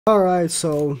Alright,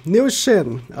 so new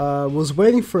SHIN. Was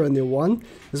waiting for a new one,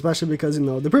 especially because, you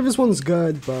know, the previous one's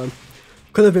good, but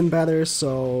could have been better,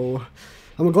 so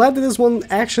I'm glad that this one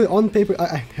actually on paper,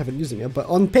 I haven't used it yet, but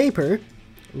on paper,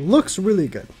 looks really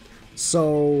good.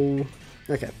 So,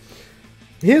 okay.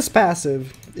 His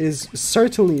passive is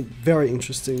certainly very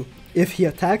interesting. If he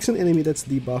attacks an enemy that's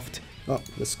debuffed, oh,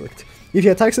 this clicked. If he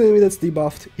attacks an enemy that's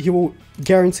debuffed, he will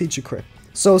guarantee to crit.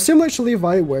 So similar to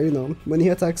Levi, where, you know, when he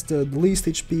attacks the least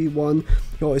HP one,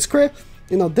 he always crit.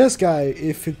 You know, this guy,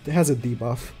 if it has a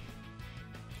debuff,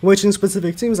 which in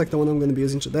specific teams like the one I'm going to be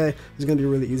using today, is going to be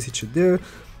really easy to do.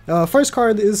 First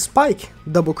card is Spike,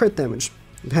 double crit damage,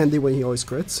 handy when he always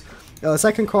crits.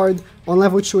 Second card, on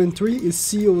level 2 and 3, is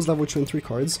Seal's level 2 and 3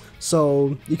 cards,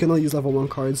 so you can only use level 1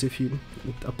 cards if he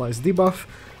applies debuff.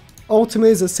 Ultimate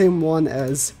is the same one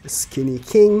as Skinny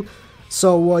King,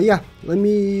 so yeah, let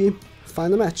me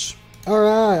find a match.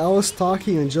 Alright, I was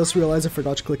talking and just realized I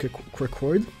forgot to click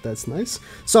record. That's nice.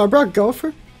 So I brought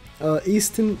Gopher,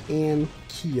 Easton, and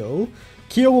Kyo.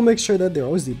 Kyo will make sure that they're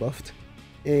always debuffed.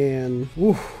 And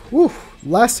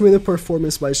last minute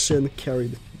performance by SHIN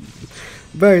carried.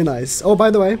 Very nice. Oh,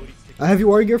 by the way, I have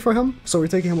war gear for him, so we're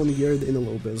taking him on the gear in a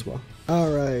little bit as well.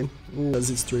 Alright, as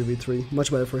it's 3v3,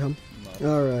 much better for him.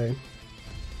 Alright.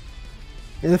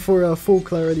 And for full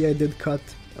clarity, I did cut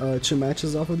 2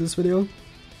 matches off of this video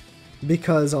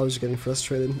because I was just getting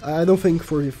frustrated. I don't think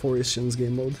 4v4 is SHIN's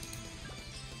game mode.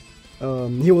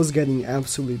 He was getting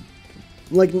absolutely,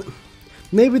 like,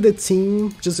 maybe the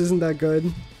team just isn't that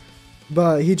good,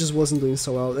 but he just wasn't doing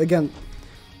so well. Again,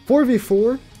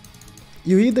 4v4,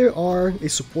 you either are a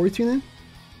support unit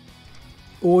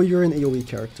or you're an AoE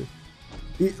character.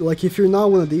 Like, if you're not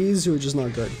one of these, you're just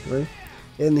not good, right?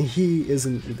 And he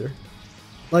isn't either.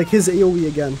 Like, his AoE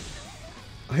again,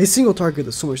 his single target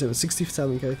does so much damage,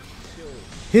 67k.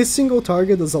 His single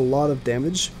target does a lot of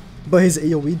damage, but his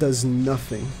AoE does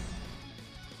nothing.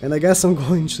 And I guess I'm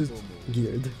going to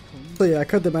geared. So yeah, I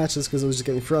cut the matches because I was just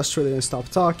getting frustrated and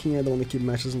stopped talking. I don't want to keep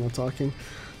matches and not talking.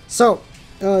 So,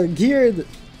 geared,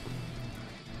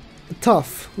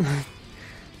 tough.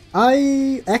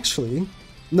 I actually,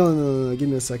 no, give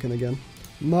me a second again.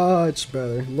 Much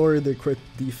better, lower the crit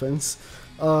defense.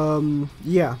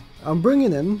 Yeah, I'm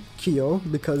bringing in Kyo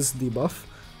because debuff,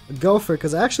 Gopher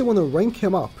because I actually want to rank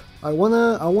him up. I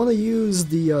wanna use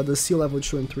the C level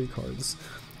 2 and 3 cards.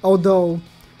 Although,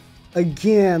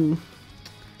 again,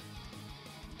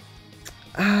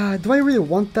 do I really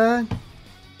want that?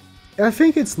 I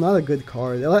think it's not a good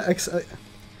card.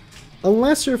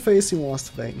 Unless you're facing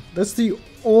Lost Vein. That's the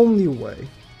only way.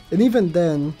 And even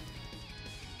then,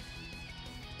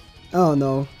 I don't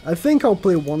know. I think I'll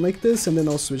play one like this and then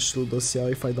I'll switch to Lucia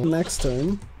if I don't. Next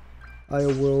turn, I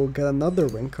will get another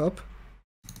rank up.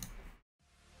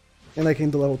 And I can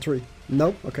do level 3.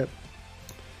 Nope, okay.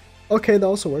 Okay, that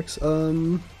also works.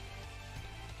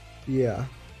 Yeah.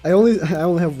 I only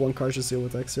have one card to seal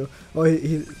with Exio. Oh,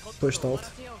 he pushed alt.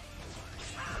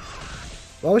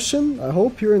 Well, SHIN, I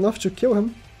hope you're enough to kill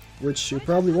him. Which you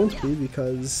probably won't be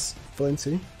because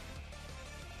Valency.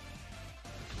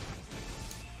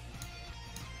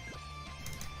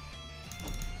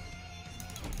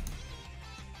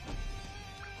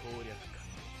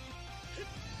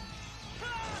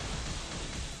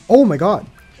 Oh my god!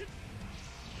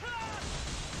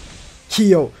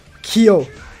 Kyo!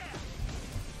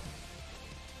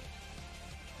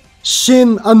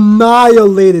 SHIN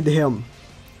annihilated him!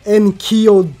 And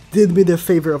Kyo did me the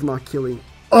favor of not killing.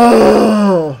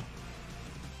 Oh!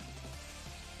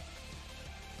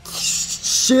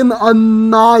 SHIN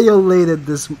annihilated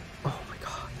this. Oh my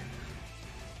god.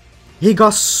 He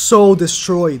got so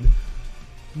destroyed.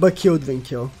 But Kyo didn't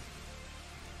kill.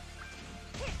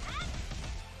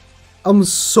 I'm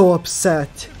so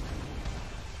upset.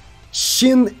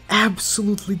 SHIN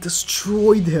absolutely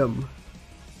destroyed him.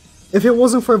 If it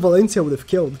wasn't for Valencia, I would have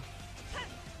killed.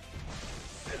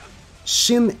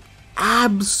 SHIN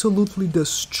absolutely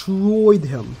destroyed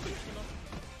him.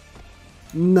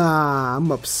 Nah,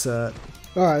 I'm upset.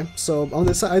 Alright, so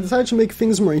I decided to make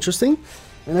things more interesting,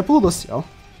 and I pulled Lucio.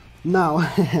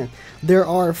 Now, there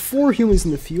are 4 humans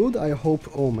in the field. I hope.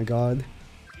 Oh my god.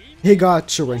 He got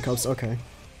 2 rank ups, okay.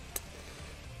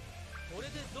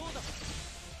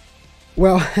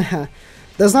 Well,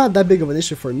 that's not that big of an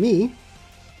issue for me,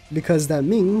 because that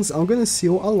means I'm gonna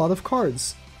seal a lot of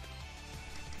cards.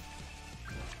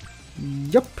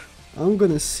 Yup, I'm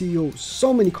gonna seal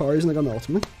so many cards and I got my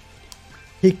ultimate.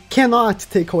 He cannot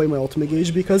take away my ultimate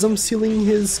gauge because I'm sealing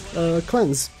his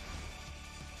cleanse.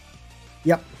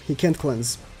 Yep, he can't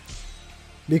cleanse.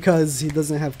 Because he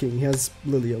doesn't have king, he has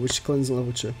Lilia, which cleanses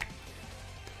level 2.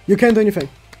 You can't do anything.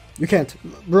 You can't.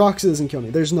 Roxy doesn't kill me.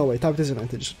 There's no way. Type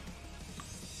disadvantage.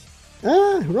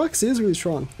 Ah, Roxy is really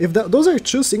strong. If those are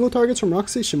 2 single targets from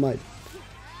Roxy, she might.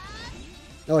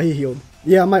 Oh, he healed.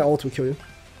 Yeah, my ult will kill you.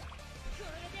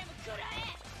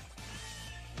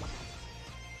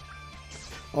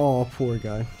 Oh, poor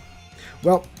guy.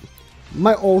 Well,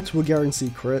 my ult will guarantee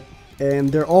crit,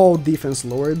 and they're all defense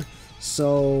lowered,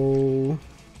 so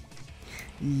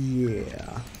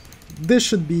yeah, this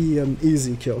should be an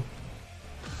easy kill.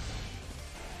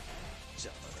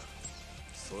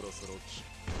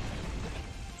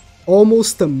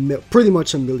 Almost pretty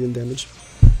much a million damage.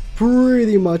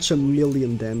 Pretty much a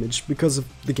million damage because of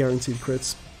the guaranteed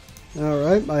crits.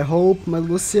 Alright, I hope my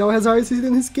Lucio has RC'd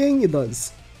in his king. It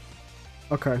does.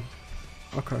 Okay.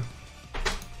 Okay.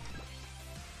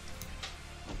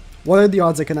 What are the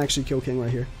odds I can actually kill King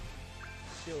right here?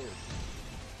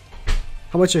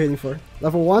 How much are you hitting for?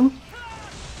 Level 1?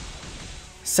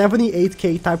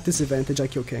 78k type disadvantage, I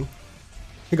kill King.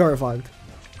 He got revived.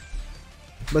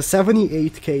 But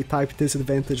 78k type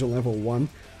disadvantage on level 1.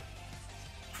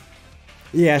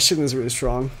 Yeah, SHIN is really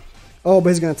strong. Oh, but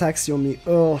he's gonna attack steal me.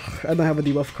 Oh, I don't have a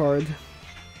debuff card.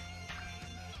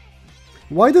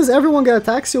 Why does everyone get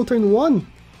attack steal turn 1?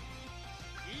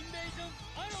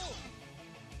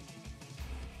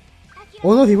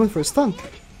 Oh no, he went for a stun.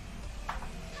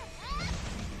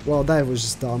 Well, that was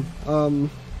just dumb.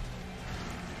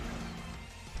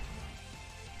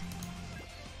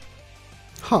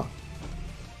 Huh.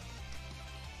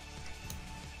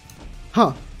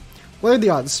 Huh. What are the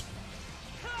odds?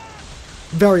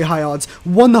 Very high odds.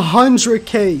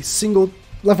 100k single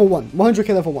level 1.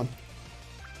 100k level 1.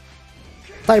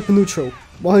 Type neutral.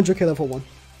 100k level 1.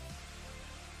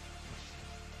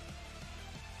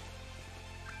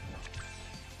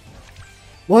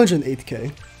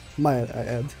 $108k. Might I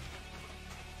add.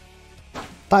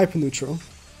 Type neutral.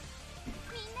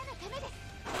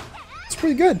 It's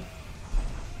pretty good.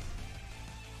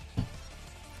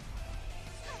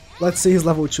 Let's see his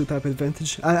level 2 type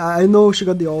advantage. I know she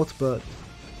got the ult, but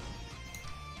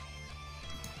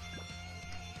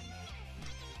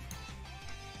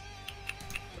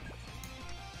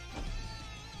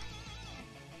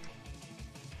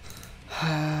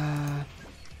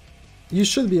you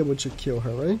should be able to kill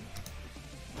her, right?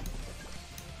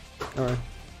 Alright.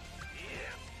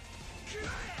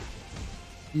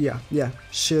 Yeah.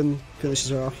 SHIN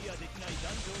finishes her off.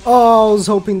 Oh, I was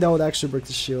hoping that would actually break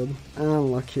the shield.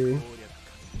 Unlucky.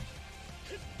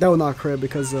 That would not crit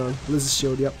because Liz's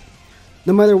shield, yep.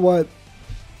 No matter what,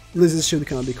 Liz's shield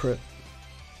cannot be crit.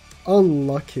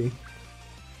 Unlucky.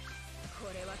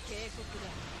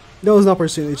 That was an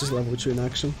opportunity, just level 2 in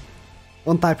action.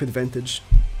 On type advantage.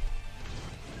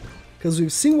 Because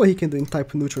we've seen what he can do in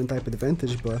type neutral and type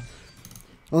advantage, but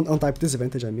on type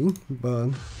disadvantage I mean, but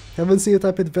haven't seen a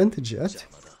type advantage yet.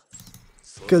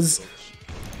 Because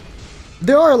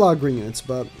there are a lot of green units,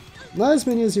 but not as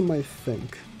many as you might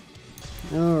think.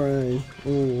 Alright.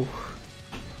 Oh.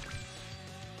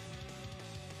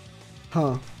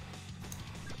 Huh.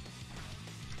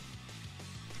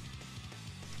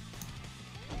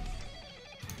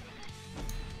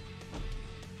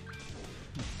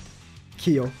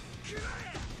 Kill.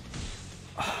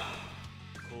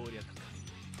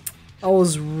 I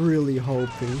was really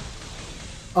hoping.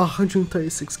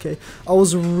 136k. I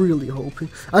was really hoping.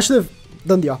 I should have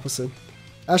done the opposite.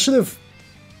 I should have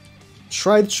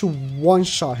tried to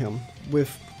one-shot him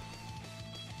with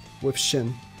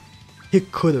SHIN. He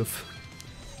could have.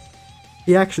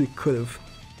 He actually could have.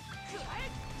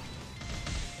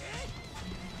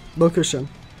 Look at SHIN.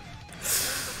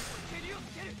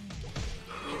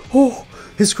 Oh,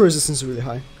 his core resistance is really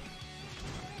high.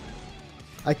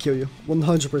 I kill you.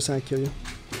 100% I kill you.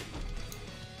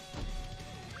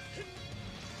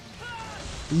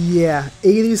 Yeah,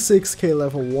 86k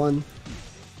level 1.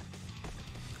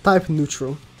 Type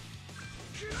neutral.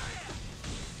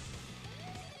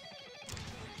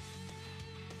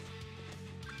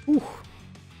 Ooh.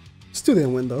 Still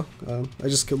didn't win though. I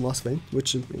just killed Lost Vein,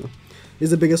 which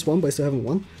is the biggest one, but I still haven't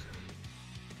won.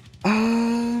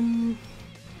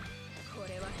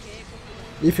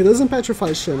 If he doesn't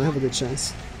petrify SHIN, I have a good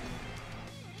chance.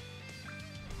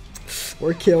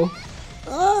 Or kill.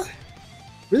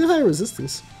 Really high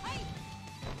resistance.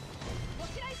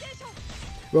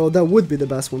 Well, that would be the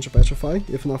best one to petrify,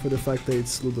 if not for the fact that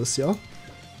it's Lucio.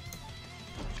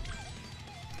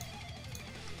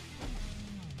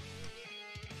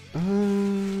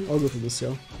 I'll go for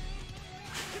Lucio.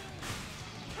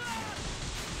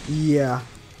 Yeah.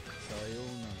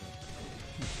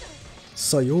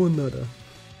 Sayonara.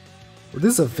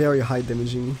 This is a very high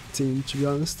damaging team, to be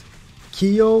honest.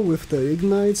 Kyo with the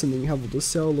ignites, and then you have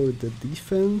Lucia lower the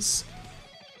defense.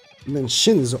 And then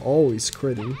Shin is always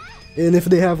critting. And if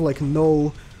they have like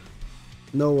no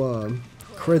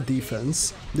crit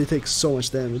defense, they take so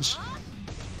much damage.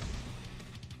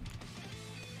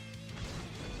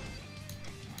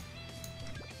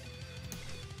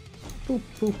 Boop,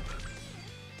 boop.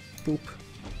 Boop.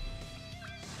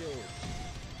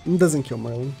 It doesn't kill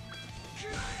Marlon.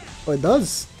 Oh, it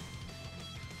does?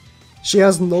 She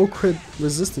has no crit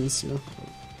resistance, you know.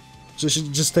 So she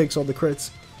just takes all the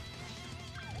crits.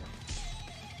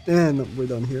 And we're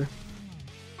done here.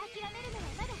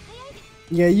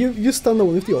 Yeah, you stun the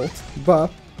one with the ult,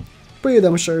 but pretty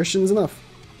damn sure Shin's enough.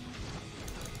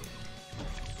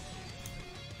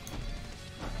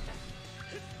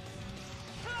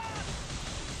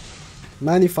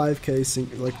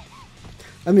 $95k like,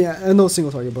 I mean, I know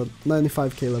single target, but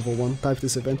 95k level 1 type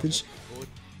disadvantage.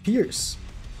 Pierce.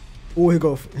 Oh, he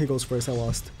goes first. I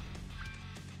lost.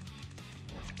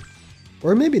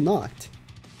 Or maybe not.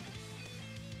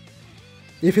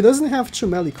 If he doesn't have 2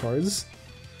 melee cards,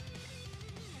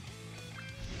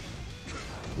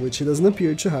 which he doesn't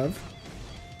appear to have.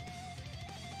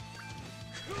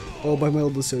 Oh, but my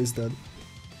Lucio is dead.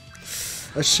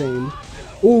 A shame.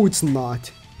 Oh, it's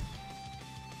not.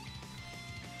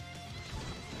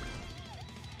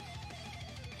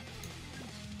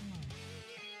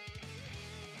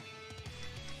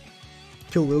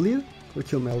 Kill Lilia or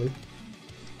kill Melee?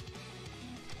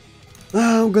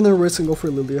 I'm gonna risk and go for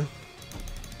Lilia.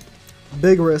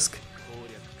 Big risk.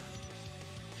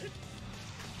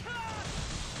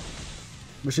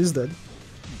 But she's dead.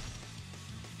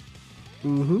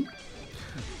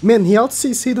 Man, he out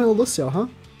CC'd on Lucio, huh?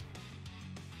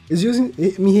 He's using.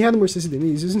 I mean, he had more CC than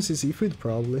me. He's using CC food,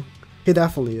 probably. He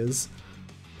definitely is.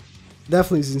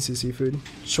 Definitely using CC food.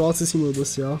 Show out CC with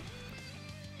Lucio.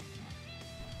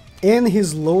 And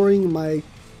he's lowering my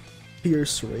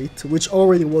pierce rate, which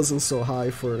already wasn't so high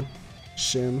for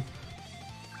Shin.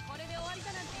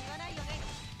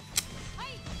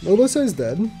 No, Lucio is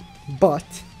dead, but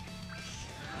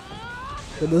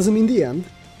that doesn't mean the end.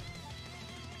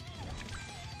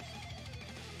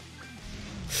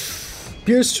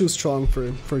 Pierce too strong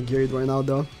for Geared right now,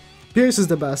 though. Pierce is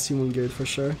the best human Geared for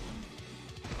sure.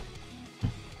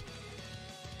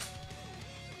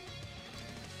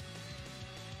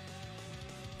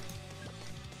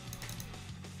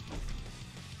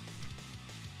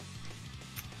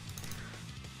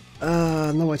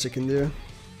 Not much I can do.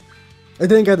 I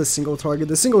didn't get a single target.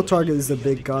 The single target is the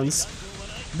big guns.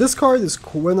 This card is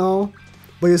cool and all,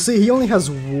 but you see, he only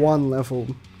has 1 level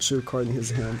 2 card in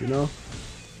his hand, you know?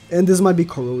 And this might be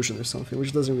corrosion or something,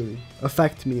 which doesn't really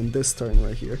affect me in this turn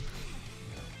right here.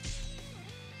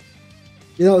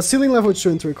 You know, sealing level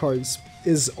 2 and 3 cards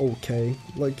is okay.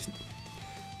 Like,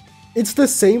 it's the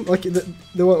same, like,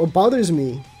 what bothers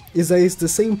me is that it's the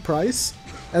same price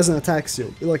as an attack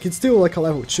seal. Like, it's still like a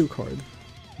level 2 card,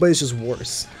 but it's just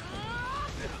worse.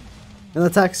 An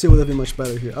attack seal would have been much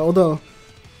better here, although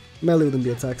melee wouldn't be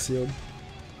attack sealed.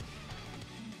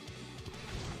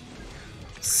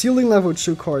 Sealing level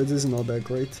 2 cards is not that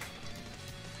great.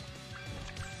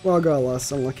 Well, I got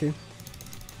lost, unlucky.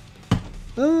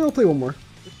 I'll play one more.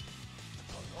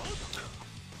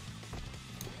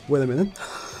 Wait a minute.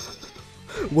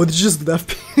 What did you just do, that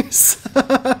Pierce?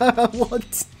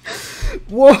 What?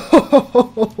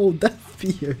 Whoa, that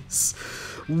Pierce.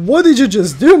 What did you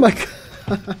just do, my god?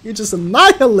 You just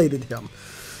annihilated him.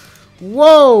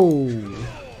 Whoa.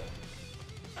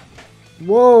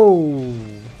 Whoa.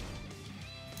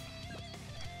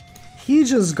 He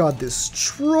just got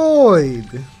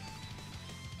destroyed.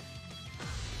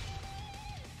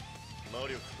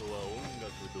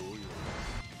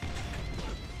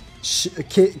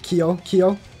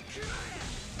 Kyo.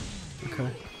 Okay,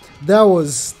 that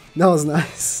was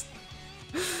nice.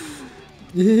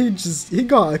 He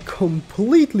got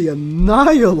completely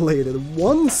annihilated.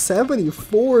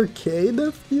 174k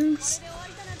that fierce.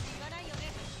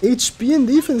 HP and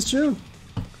defense too.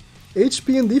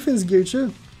 HP and defense gear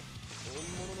too.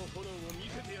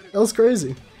 That was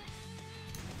crazy.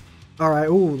 Alright,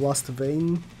 ooh, lost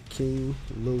Vayne, King,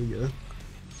 Lilia.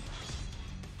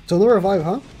 So no revive,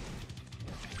 huh?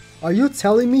 Are you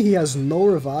telling me he has no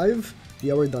revive?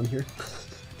 Yeah, we're done here.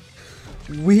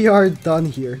 We are done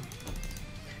here.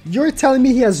 You're telling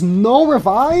me he has no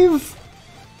revive?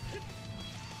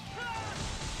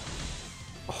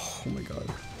 Oh my god.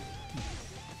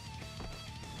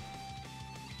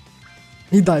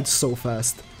 He died so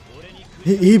fast.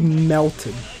 He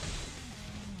melted.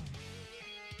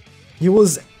 He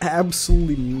was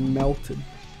absolutely melted.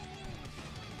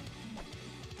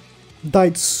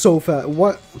 Died so fast.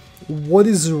 What What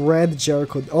is red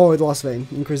Jericho? Oh, it lost Vayne.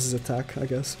 Increases attack, I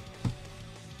guess.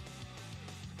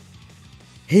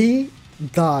 He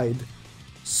died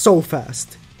so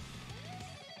fast.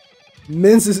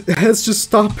 Mins has to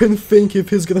stop and think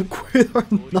if he's gonna quit or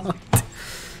not.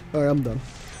 Alright, I'm done.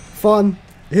 Fun.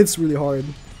 Hits really hard.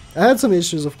 I had some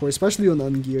issues, of course, especially on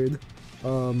ungeared.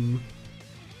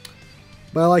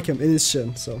 But I like him. It is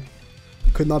SHIN, so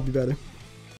could not be better.